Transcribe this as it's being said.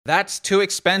That's too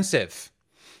expensive.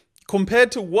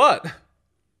 Compared to what?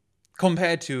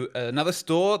 Compared to another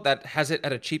store that has it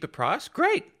at a cheaper price?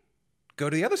 Great. Go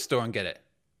to the other store and get it.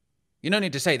 You don't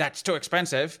need to say, that's too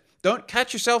expensive. Don't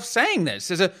catch yourself saying this.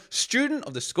 As a student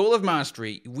of the School of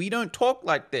Mastery, we don't talk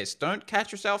like this. Don't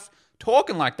catch yourself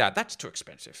talking like that. That's too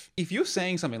expensive. If you're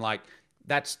saying something like,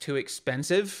 that's too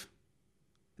expensive,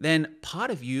 then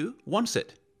part of you wants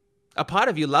it. A part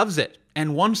of you loves it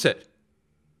and wants it.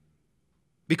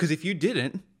 Because if you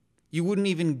didn't, you wouldn't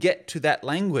even get to that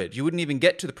language. You wouldn't even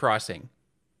get to the pricing.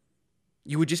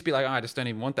 You would just be like, oh, I just don't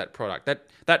even want that product.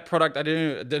 That product, I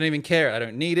don't even care. I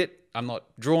don't need it. I'm not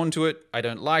drawn to it. I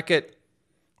don't like it.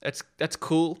 That's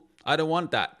cool. I don't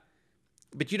want that.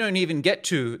 But you don't even get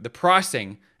to the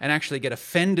pricing and actually get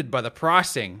offended by the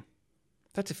pricing.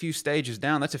 That's a few stages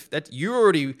down. You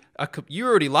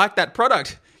already like that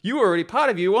product. Part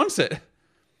of you wants it.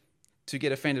 To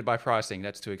get offended by pricing,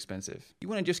 that's too expensive. You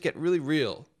want to just get really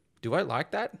real. Do I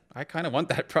like that? I kind of want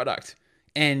that product.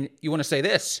 And you want to say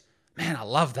this, man, I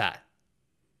love that.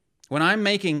 When I'm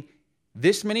making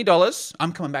this many dollars,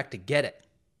 I'm coming back to get it.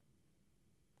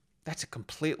 That's a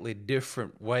completely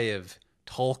different way of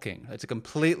talking. It's a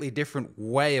completely different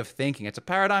way of thinking. It's a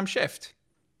paradigm shift.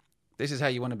 This is how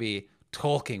you want to be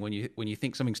talking when you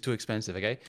think something's too expensive, okay?